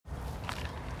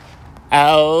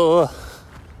Oh,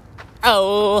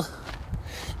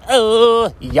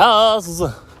 yes.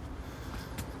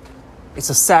 It's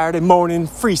a Saturday morning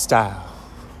freestyle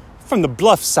from the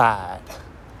Bluff side.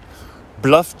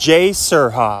 Bluff J.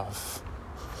 Surhoff.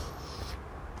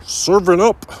 Serving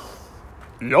up.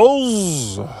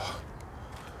 Yes.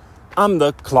 I'm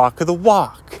the clock of the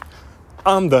walk.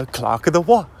 I'm the clock of the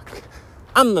walk.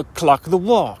 I'm the clock of the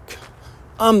walk.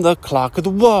 I'm the clock of the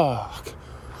walk.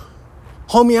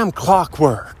 Homie, I'm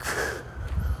clockwork.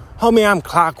 Homie, I'm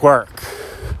clockwork.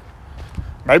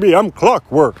 Baby, I'm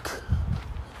clockwork.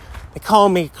 They call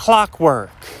me clockwork.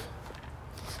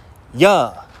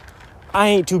 Yeah, I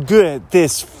ain't too good at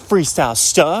this freestyle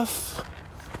stuff.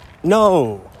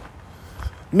 No.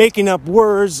 Making up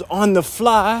words on the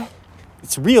fly,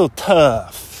 it's real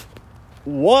tough.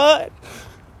 What?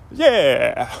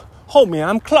 Yeah. Homie,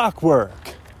 I'm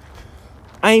clockwork.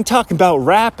 I ain't talking about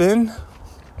rapping,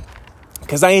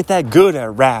 because I ain't that good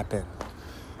at rapping.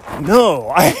 No,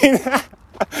 I ain't.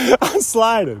 I'm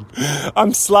sliding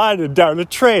down the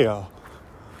trail.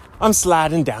 I'm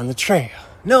sliding down the trail.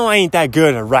 No, I ain't that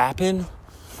good at rapping.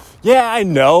 Yeah, I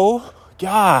know.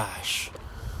 Gosh.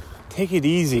 Take it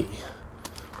easy.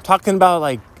 I'm talking about,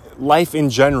 like, life in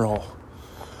general.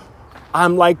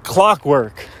 I'm like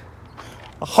clockwork.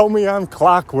 Homie, I'm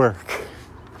clockwork.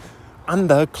 I'm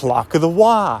the clock of the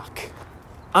walk.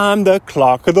 I'm the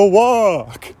clock of the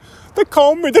walk. They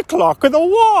call me the clock of the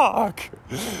walk.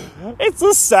 It's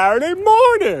a Saturday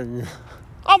morning.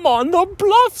 I'm on the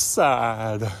Bluff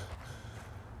side.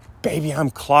 Baby, I'm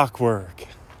clockwork.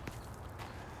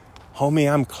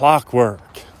 Homie, I'm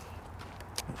clockwork.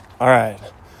 All right.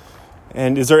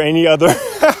 And is there any other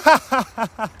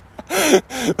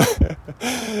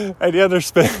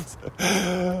spins?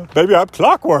 Baby, I'm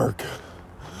clockwork.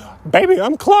 Baby,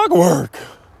 I'm clockwork.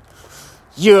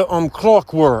 Yeah, I'm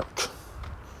clockwork.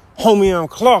 Homie, I'm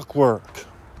clockwork.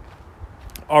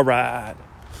 All right.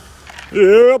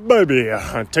 Yeah, baby.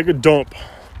 Take a dump.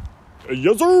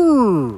 Yes, sir.